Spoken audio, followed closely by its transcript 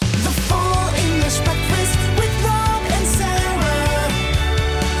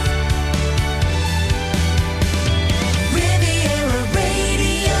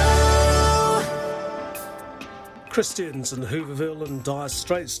Christians and Hooverville and Dire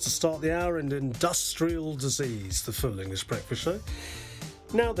Straits to start the hour, and Industrial Disease, the full English breakfast show.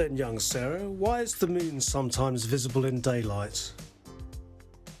 Now then, young Sarah, why is the moon sometimes visible in daylight?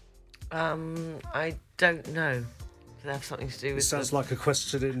 I don't know. Does it have something to do with... It sounds like a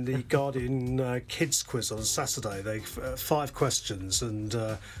question in the Guardian kids quiz on Saturday. They 5 questions, and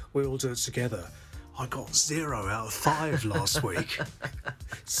we all do it together. I got 0 out of 5 last week.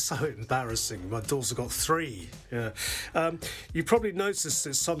 So embarrassing. My daughter got 3. Yeah. You probably noticed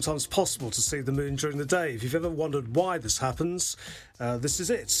it's sometimes possible to see the moon during the day. If you've ever wondered why this happens, this is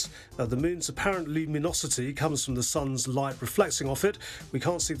it. The moon's apparent luminosity comes from the sun's light reflecting off it. We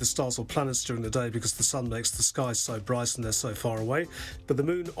can't see the stars or planets during the day because the sun makes the sky so bright and they're so far away. But the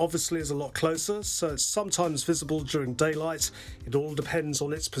moon obviously is a lot closer, so it's sometimes visible during daylight. It all depends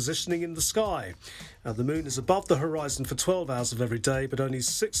on its positioning in the sky. The moon is above the horizon for 12 hours of every day, but only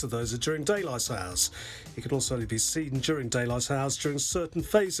 6 of those are during daylight hours. It can also only be seen during daylight hours during certain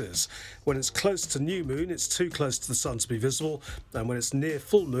phases. When it's close to new moon, it's too close to the sun to be visible, and when it's near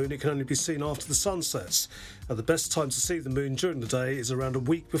full moon, it can only be seen after the sun sets. The best time to see the moon during the day is around a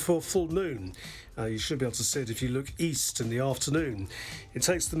week before full moon. You should be able to see it if you look east in the afternoon. It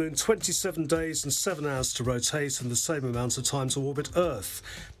takes the moon 27 days and 7 hours to rotate and the same amount of time to orbit Earth.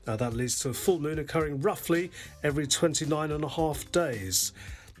 That leads to a full moon occurring roughly every 29.5 days.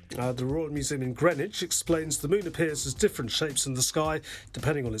 The Royal Museum in Greenwich explains the moon appears as different shapes in the sky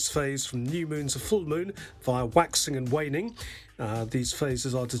depending on its phase from new moon to full moon via waxing and waning. These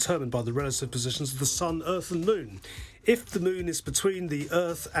phases are determined by the relative positions of the sun, earth and moon. If the moon is between the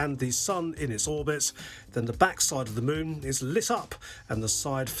earth and the sun in its orbit, then the backside of the moon is lit up and the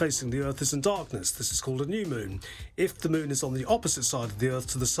side facing the earth is in darkness. This is called a new moon. If the moon is on the opposite side of the earth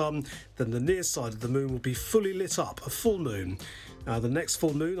to the sun, then the near side of the moon will be fully lit up, a full moon. The next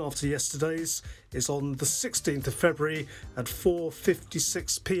full moon after yesterday's is on the 16th of February at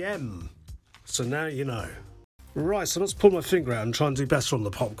 4:56 p.m. So now you know. Right, so let's pull my finger out and try and do better on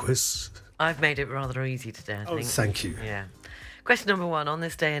the pop quiz. I've made it rather easy today, I think. Oh, thank you. Yeah. Question number 1. On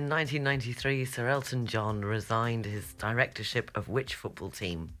this day in 1993, Sir Elton John resigned his directorship of which football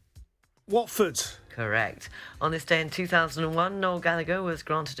team? Watford. Correct. On this day in 2001, Noel Gallagher was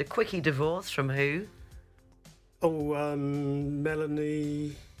granted a quickie divorce from who? Oh,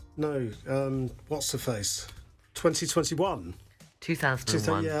 Melanie... No, what's her face? 2021.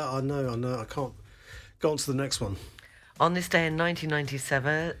 2001. Yeah, I know. I can't... Go on to the next one. On this day in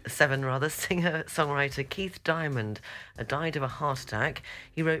 1997, singer-songwriter Keith Diamond died of a heart attack.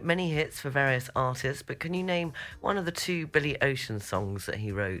 He wrote many hits for various artists, but can you name one of the 2 Billy Ocean songs that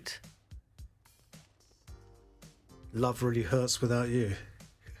he wrote? Love Really Hurts Without You.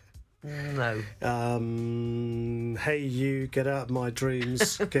 No. Hey You, Get Out of My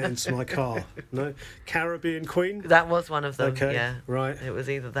Dreams, Get Into My Car. No? Caribbean Queen? That was one of them, okay, yeah. Right. It was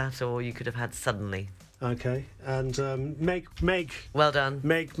either that or you could have had Suddenly. Okay, and Meg. Well done.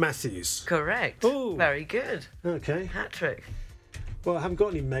 Meg Matthews. Correct. Ooh. Very good. Okay. Hat-trick. Well, I haven't got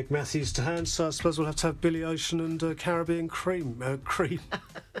any Meg Matthews to hand, so I suppose we'll have to have Billy Ocean and Caribbean Cream.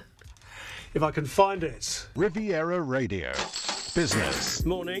 If I can find it. Riviera Radio. Business.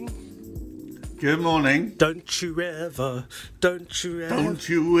 Morning. Good morning. Don't you ever.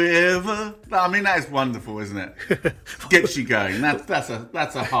 I mean, that is wonderful, isn't it? Gets you going. That's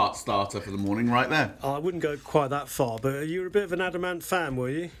a heart starter for the morning right there. I wouldn't go quite that far, but you were a bit of an Adamant fan,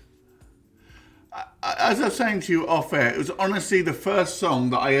 were you? As I was saying to you off air, it was honestly the first song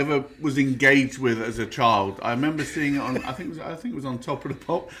that I ever was engaged with as a child. I remember seeing it on, I think it was on Top of the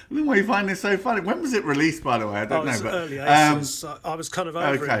Pop. I think why you find this so funny. When was it released, by the way? I don't know. It was but, early 80s. I was kind of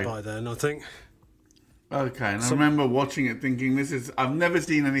over it by then, I think. Okay, and I remember watching it thinking, I've never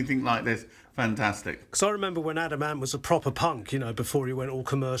seen anything like this. Fantastic. Because I remember when Adam Ant was a proper punk, before he went all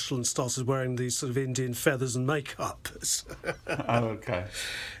commercial and started wearing these sort of Indian feathers and makeup. Oh, okay.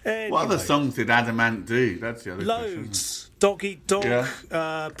 Anyway. What other songs did Adam Ant do? That's the other question. Loads. Dog Eat Dog,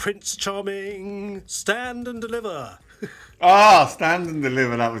 Yeah. Prince Charming, Stand and Deliver. Stand and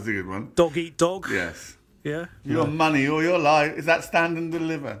Deliver, that was a good one. Dog Eat Dog. Yes. Yeah. Your money or your life. Is that Stand and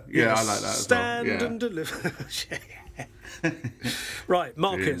Deliver? Yeah, Yes. I like that as Stand well. Yeah. and Deliver. Right,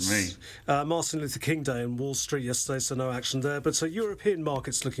 markets. Martin Luther King Day in Wall Street yesterday, so no action there. But European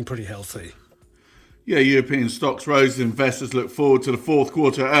markets looking pretty healthy. Yeah, European stocks rose. Investors look forward to the fourth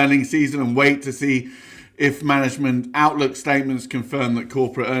quarter earnings season and wait to see if management outlook statements confirm that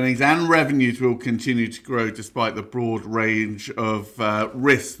corporate earnings and revenues will continue to grow despite the broad range of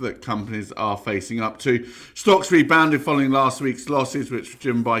risks that companies are facing up to. Stocks rebounded following last week's losses, which were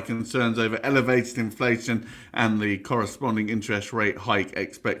driven by concerns over elevated inflation and the corresponding interest rate hike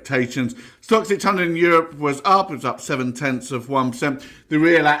expectations. Stock 600 in Europe was up. It was up 0.7%. The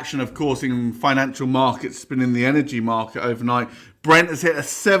real action, of course, in financial markets has been in the energy market overnight. Brent has hit a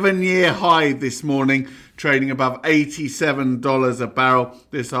 7-year high this morning, trading above $87 a barrel.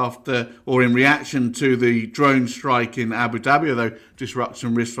 This after, or in reaction to the drone strike in Abu Dhabi, although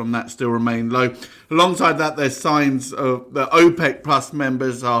disruption risks from that still remain low. Alongside that, there's signs of the OPEC Plus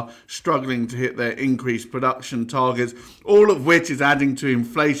members are struggling to hit their increased production targets, all of which is adding to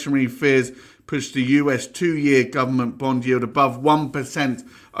inflationary fears, pushed the US 2-year government bond yield above 1%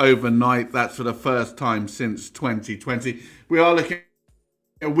 overnight. That's for the first time since 2020. We are looking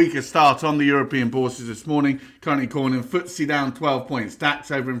at a weaker start on the European bourses this morning. Currently calling FTSE down 12 points.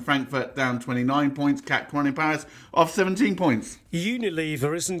 DAX over in Frankfurt down 29 points. CAC 20 Paris off 17 points.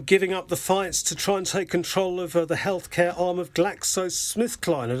 Unilever isn't giving up the fights to try and take control of the healthcare arm of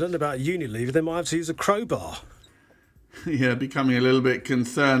GlaxoSmithKline. I don't know about Unilever. They might have to use a crowbar. Yeah, becoming a little bit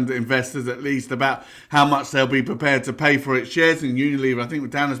concerned, investors at least, about how much they'll be prepared to pay for its shares. In Unilever, I think, were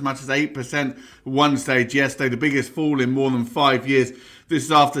down as much as 8% at one stage yesterday, the biggest fall in more than 5 years. This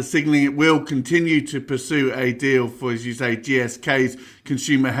is after signalling it will continue to pursue a deal for, as you say, GSK's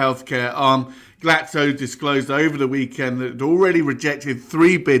consumer healthcare arm. Glaxo disclosed over the weekend that it had already rejected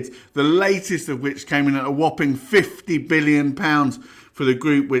 3 bids, the latest of which came in at a whopping £50 billion for the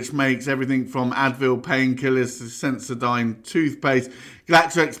group, which makes everything from Advil painkillers to Sensodyne toothpaste.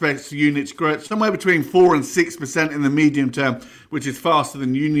 Glaxo expects the unit to grow at somewhere between 4 and 6% in the medium term, which is faster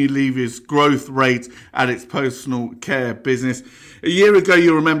than Unilever's growth rate at its personal care business. A year ago,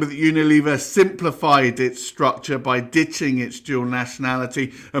 you'll remember that Unilever simplified its structure by ditching its dual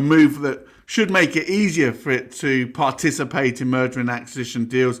nationality, a move that should make it easier for it to participate in merger and acquisition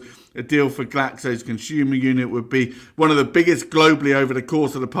deals. A deal for Glaxo's consumer unit would be one of the biggest globally over the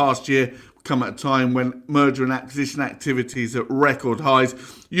course of the past year, come at a time when merger and acquisition activities are at record highs.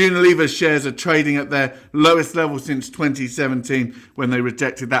 Unilever's shares are trading at their lowest level since 2017, when they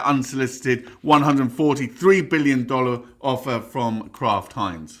rejected that unsolicited $143 billion offer from Kraft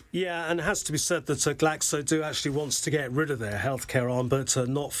Heinz. Yeah, and it has to be said that Glaxo do actually wants to get rid of their healthcare arm, but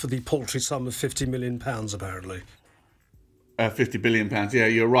not for the paltry sum of £50 million, apparently. £50 billion, yeah,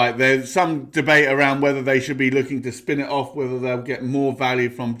 you're right. There's some debate around whether they should be looking to spin it off, whether they'll get more value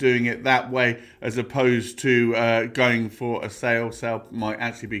from doing it that way as opposed to going for a sale. Sale might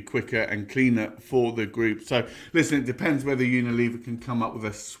actually be quicker and cleaner for the group. So, listen, it depends whether Unilever can come up with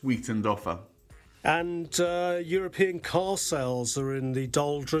a sweetened offer. And European car sales are in the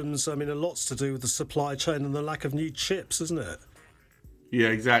doldrums. I mean, a lot's to do with the supply chain and the lack of new chips, isn't it? Yeah,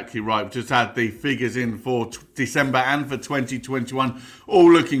 exactly right. We've just had the figures in for December and for 2021,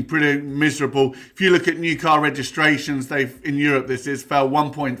 all looking pretty miserable. If you look at new car registrations, in Europe fell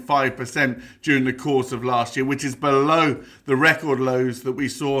 1.5% during the course of last year, which is below the record lows that we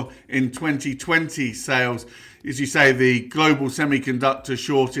saw in 2020 sales. As you say, the global semiconductor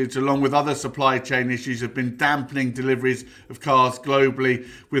shortage, along with other supply chain issues, have been dampening deliveries of cars globally,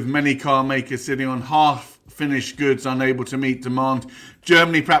 with many car makers sitting on half-finished goods unable to meet demand.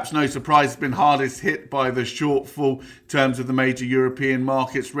 Germany, perhaps no surprise, has been hardest hit by the shortfall in terms of the major European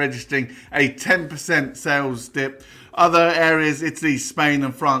markets, registering a 10% sales dip. Other areas, Italy, Spain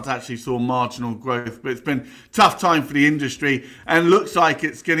and France actually saw marginal growth, but it's been a tough time for the industry and looks like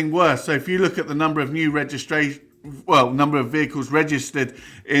it's getting worse. So if you look at the number of new number of vehicles registered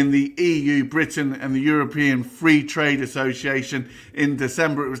in the EU, Britain and the European Free Trade Association in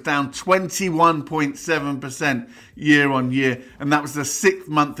December, it was down 21.7% year on year, and that was the 6th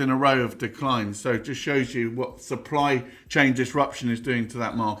month in a row of decline. So it just shows you what supply chain disruption is doing to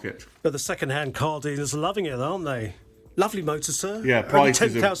that market. But the second-hand car dealers are loving it, aren't they? Lovely motor, sir. Yeah, prices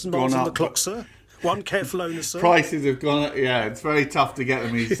only 10,000 miles on the up. clock, sir. One careful owner, sir. Prices have gone up. Yeah, it's very tough to get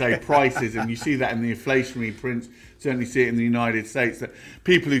them when you say prices, and you see that in the inflationary prints. Certainly see it in the United States, that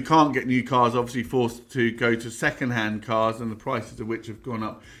people who can't get new cars are obviously forced to go to second-hand cars, and the prices of which have gone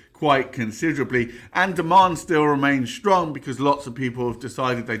up quite considerably. And demand still remains strong because lots of people have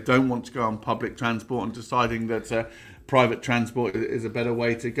decided they don't want to go on public transport and deciding that private transport is a better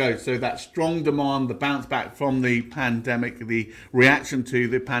way to go. So that strong demand, the bounce back from the pandemic, the reaction to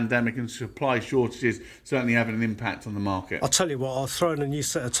the pandemic and supply shortages certainly having an impact on the market. I'll tell you what, I'll throw in a new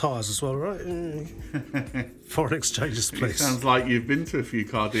set of tyres as well, right? Foreign exchanges, please. It sounds like you've been to a few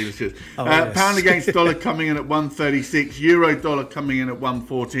car dealerships. Yes. Pound against dollar coming in at 1.36, euro dollar coming in at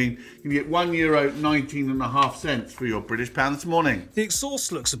 1.14. You can get €1 19.5 cents for your British pound this morning. The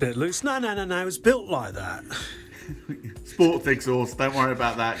exhaust looks a bit loose. No, it's built like that. Sports exhaust, don't worry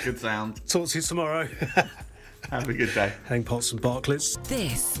about that. Good sound. Talk to you tomorrow. Have a good day. Hang Potts and Barclays.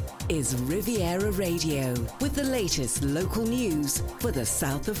 This is Riviera Radio with the latest local news for the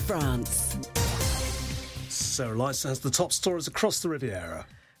south of France. Sarah Lights has the top stories across the Riviera.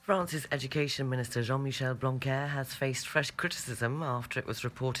 France's Education Minister Jean-Michel Blanquer has faced fresh criticism after it was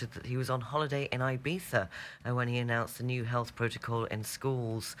reported that he was on holiday in Ibiza when he announced the new health protocol in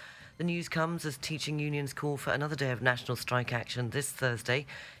schools. The news comes as teaching unions call for another day of national strike action this Thursday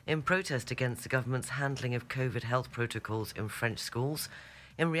in protest against the government's handling of COVID health protocols in French schools.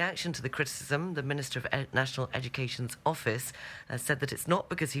 In reaction to the criticism, the Minister of National Education's office said that it's not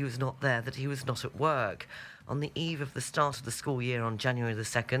because he was not there that he was not at work. On the eve of the start of the school year on January the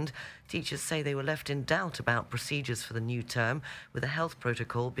 2nd, teachers say they were left in doubt about procedures for the new term, with a health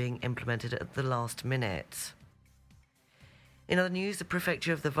protocol being implemented at the last minute. In other news, the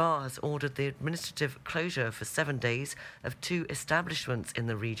Prefecture of the Var has ordered the administrative closure for 7 days of 2 establishments in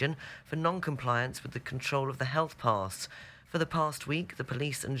the region for non-compliance with the control of the health pass. For the past week, the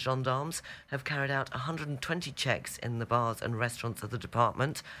police and gendarmes have carried out 120 checks in the bars and restaurants of the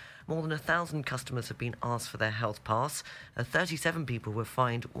department. More than 1,000 customers have been asked for their health pass. 37 people were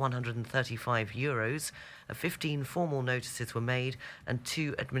fined €135. 15 formal notices were made and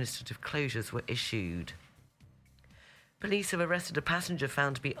 2 administrative closures were issued. Police have arrested a passenger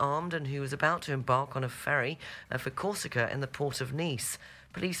found to be armed and who was about to embark on a ferry for Corsica in the port of Nice.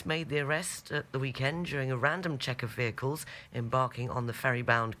 Police made the arrest at the weekend during a random check of vehicles embarking on the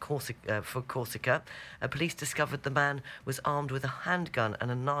ferry-bound for Corsica. Police discovered the man was armed with a handgun and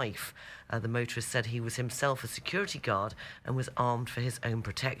a knife. The motorist said he was himself a security guard and was armed for his own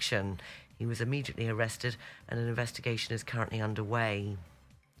protection. He was immediately arrested and an investigation is currently underway.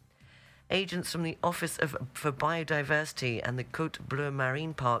 Agents from the Office for Biodiversity and the Côte Bleue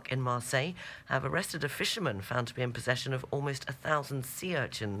Marine Park in Marseille have arrested a fisherman found to be in possession of almost 1,000 sea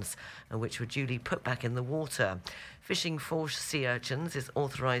urchins, which were duly put back in the water. Fishing for sea urchins is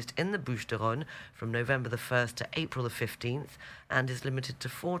authorised in the Bouches-du-Rhône from November the 1st to April the 15th and is limited to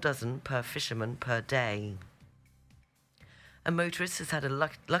 4 dozen per fisherman per day. A motorist has had a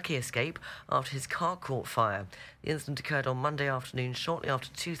lucky escape after his car caught fire. The incident occurred on Monday afternoon shortly after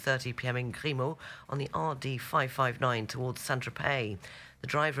 2:30 p.m. in Grimaud on the RD 559 towards Saint-Tropez. The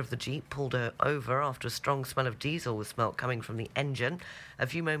driver of the Jeep pulled over after a strong smell of diesel was smelt coming from the engine. A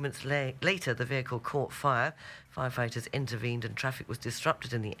few moments later, the vehicle caught fire. Firefighters intervened and traffic was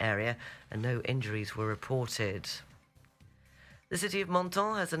disrupted in the area and no injuries were reported. The city of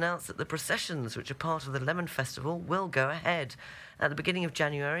Menton has announced that the processions, which are part of the Lemon Festival, will go ahead. At the beginning of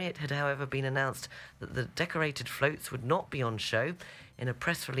January, it had, however, been announced that the decorated floats would not be on show. In a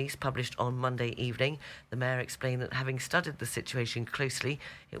press release published on Monday evening, the mayor explained that having studied the situation closely,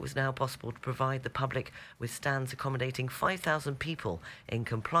 it was now possible to provide the public with stands accommodating 5,000 people in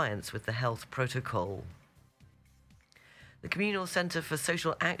compliance with the health protocol. The Communal Centre for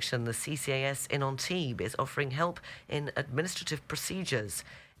Social Action, the CCAS in Antibes, is offering help in administrative procedures.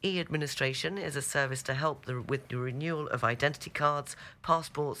 E-administration is a service to help with the renewal of identity cards,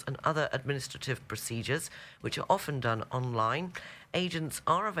 passports and other administrative procedures, which are often done online. Agents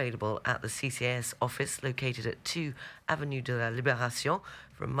are available at the CCAS office located at 2 Avenue de la Libération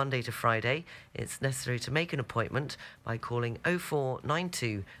from Monday to Friday. It's necessary to make an appointment by calling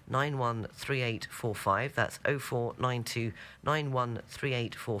 0492 913845. That's 0492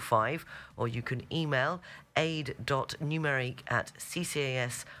 913845. Or you can email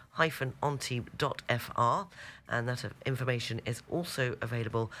aid.numerique@ccas-antibes.fr, and that information is also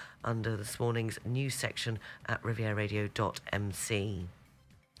available under this morning's news section at rivieradio.mc.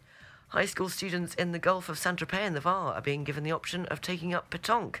 High school students in the Gulf of Saint-Tropez in the Var are being given the option of taking up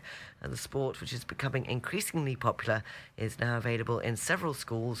pétanque, and the sport, which is becoming increasingly popular, is now available in several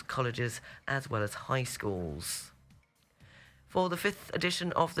schools, colleges, as well as high schools. For the 5th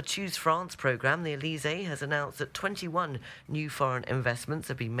edition of the Choose France programme, the Elysée has announced that 21 new foreign investments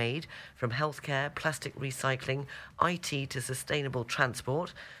have been made, from healthcare, plastic recycling, IT to sustainable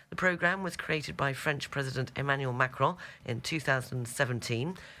transport. The programme was created by French President Emmanuel Macron in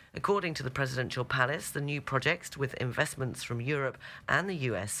 2017. According to the presidential palace, the new project, with investments from Europe and the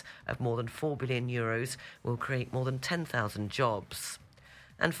US of more than €4 billion, will create more than 10,000 jobs.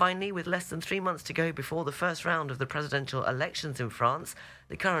 And finally, with less than 3 months to go before the first round of the presidential elections in France,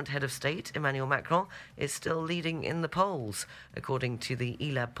 the current head of state, Emmanuel Macron, is still leading in the polls. According to the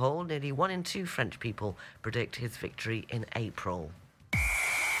ELAB poll, nearly 1 in 2 French people predict his victory in April.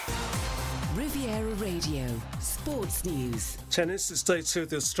 Riviera Radio, Sports News. Tennis, it's day 2 of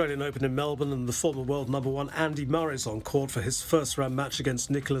the Australian Open in Melbourne, and the former world number 1 Andy Murray's on court for his first round match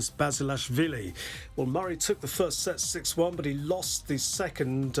against Nicholas Basilashvili. Well, Murray took the first set 6-1, but he lost the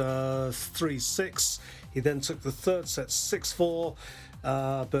second 3-6. He then took the third set 6-4,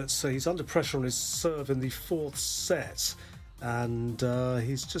 but he's under pressure on his serve in the fourth set. And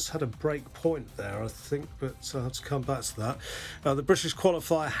he's just had a break point there, I think, but I'll have to come back to that. The British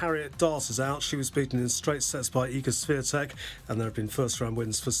qualifier Harriet Dart is out. She was beaten in straight sets by Iga Swiatek, and there have been first-round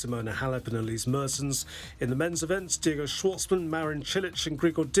wins for Simona Halep and Elise Mertens. In the men's events, Diego Schwartzman, Marin Cilic and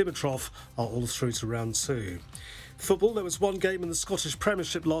Grigor Dimitrov are all through to round 2. Football, there was one game in the Scottish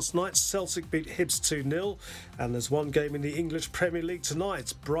Premiership last night. Celtic beat Hibs 2-0. And there's one game in the English Premier League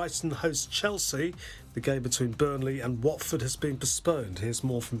tonight. Brighton hosts Chelsea. The game between Burnley and Watford has been postponed. Here's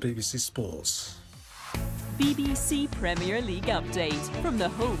more from BBC Sports. BBC Premier League update from the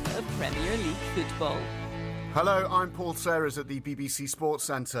home of Premier League football. Hello, I'm Paul Serres at the BBC Sports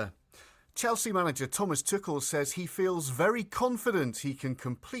Centre. Chelsea manager Thomas Tuchel says he feels very confident he can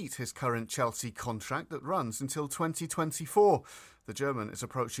complete his current Chelsea contract that runs until 2024. The German is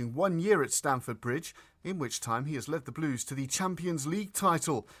approaching 1 year at Stamford Bridge, in which time he has led the Blues to the Champions League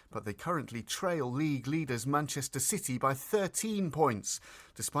title, but they currently trail league leaders Manchester City by 13 points.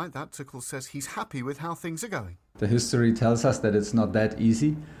 Despite that, Tuchel says he's happy with how things are going. The history tells us that it's not that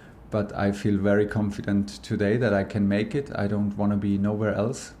easy, but I feel very confident today that I can make it. I don't want to be nowhere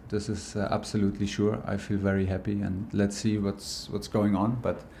else. This is absolutely sure. I feel very happy, and let's see what's going on.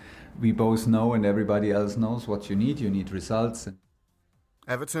 But we both know, and everybody else knows, what you need. You need results.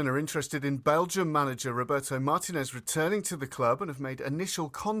 Everton are interested in Belgium manager Roberto Martinez returning to the club and have made initial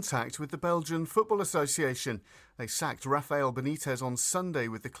contact with the Belgian Football Association. They sacked Rafael Benitez on Sunday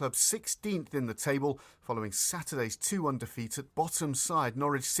with the club 16th in the table following Saturday's 2-1 defeat at bottom side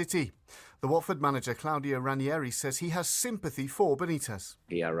Norwich City. The Watford manager Claudio Ranieri says he has sympathy for Benitez.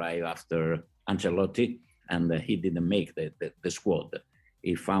 He arrived after Ancelotti and he didn't make the squad.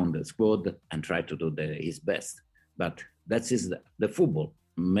 He found the squad and tried to do his best. But that is the football.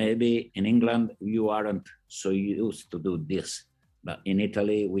 Maybe in England you aren't so used to do this, but in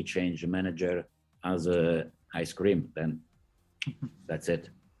Italy we change manager as ice cream. Then that's it.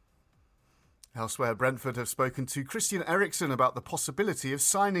 Elsewhere, Brentford have spoken to Christian Eriksen about the possibility of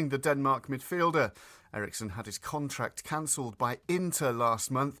signing the Denmark midfielder. Eriksen had his contract cancelled by Inter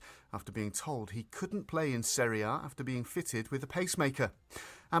last month after being told he couldn't play in Serie A after being fitted with a pacemaker.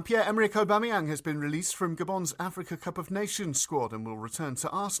 And Pierre-Emerick Aubameyang has been released from Gabon's Africa Cup of Nations squad and will return to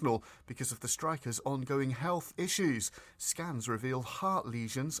Arsenal because of the striker's ongoing health issues. Scans reveal heart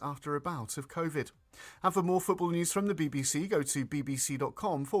lesions after a bout of COVID. And for more football news from the BBC, go to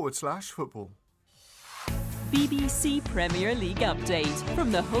bbc.com/football. BBC Premier League update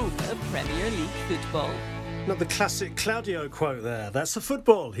from the home of Premier League football. Another classic Claudio quote there. That's a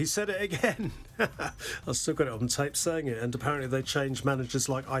football. He said it again. I've still got it on tape saying it. And apparently they change managers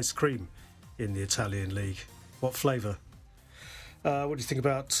like ice cream in the Italian league. What flavour? What do you think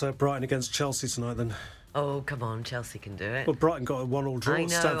about Brighton against Chelsea tonight then? Oh, come on, Chelsea can do it. Well, Brighton got a 1-1 draw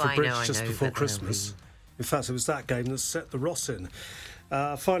at Stamford Bridge just before Christmas. In fact, it was that game that set the Ross in.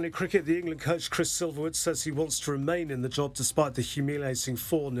 Finally, cricket. The England coach Chris Silverwood says he wants to remain in the job despite the humiliating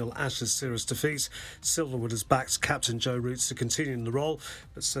 4-0 Ashes series defeat. Silverwood has backed captain Joe Root to continue in the role,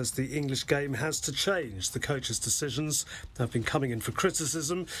 but says the English game has to change. The coach's decisions have been coming in for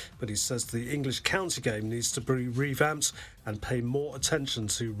criticism, but he says the English county game needs to be revamped and pay more attention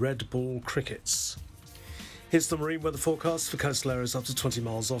to red ball crickets. Here's the marine weather forecast for coastal areas up to 20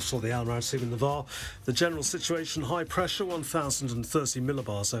 miles offshore the Almaty and the Var. The general situation, high pressure, 1,030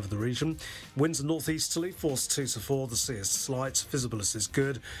 millibars over the region. Winds are northeasterly, force 2 to 4. The sea is slight, visibility is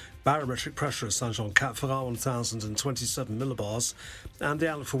good. Barometric pressure at Saint-Jean-Cap-Ferrat, 1,027 millibars. And the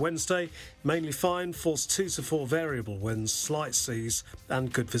outlook for Wednesday, mainly fine, force 2 to 4 variable winds, slight seas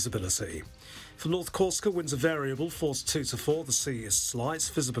and good visibility. For North Corsica, winds are variable, force 2 to 4. The sea is slight,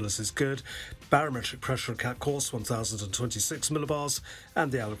 visibility is good. Barometric pressure at Cap Corse, 1,026 millibars.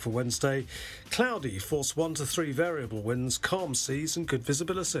 And the outlook for Wednesday, cloudy, force 1 to 3 variable winds, calm seas and good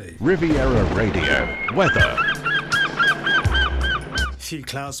visibility. Riviera Radio. Weather. few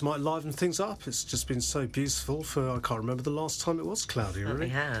clouds might liven things up. It's just been so beautiful I can't remember the last time it was cloudy, really. It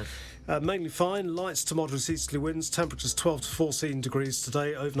has. Mainly fine, lights to moderate easterly winds, temperatures 12 to 14 degrees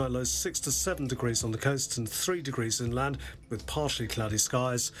today, overnight lows 6 to 7 degrees on the coast and 3 degrees inland with partially cloudy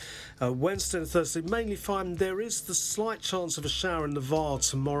skies. Wednesday and Thursday mainly fine. There is the slight chance of a shower in the Var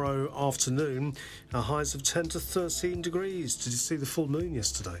tomorrow afternoon. Highs of 10 to 13 degrees. Did you see the full moon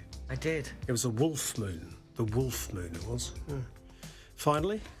yesterday? I did. It was a wolf moon. The wolf moon it was. Yeah.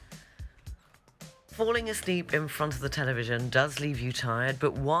 Finally, falling asleep in front of the television does leave you tired,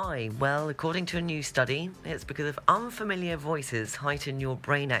 but why? Well, according to a new study, it's because of unfamiliar voices heighten your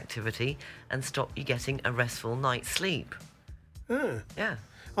brain activity and stop you getting a restful night's sleep. Yeah.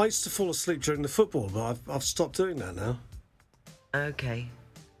 I used to fall asleep during the football, but I've stopped doing that now. Okay.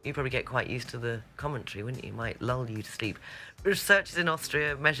 You'd probably get quite used to the commentary, wouldn't you? It might lull you to sleep. Researchers in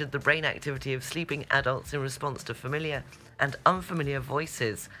Austria measured the brain activity of sleeping adults in response to familiar and unfamiliar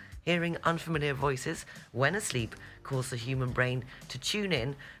voices. Hearing unfamiliar voices when asleep causes the human brain to tune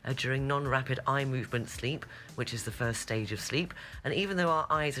in during non-rapid eye movement sleep, which is the first stage of sleep. And even though our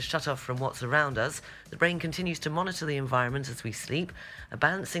eyes are shut off from what's around us, the brain continues to monitor the environment as we sleep,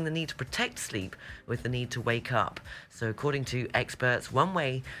 balancing the need to protect sleep with the need to wake up. So according to experts, one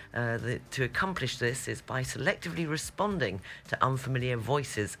way to accomplish this is by selectively responding to unfamiliar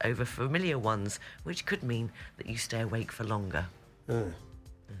voices over familiar ones, which could mean that you stay awake for longer.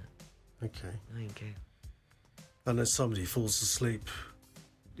 Okay. There you go. I know somebody falls asleep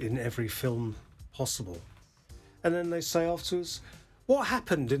in every film possible. And then they say afterwards, what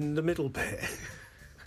happened in the middle bit?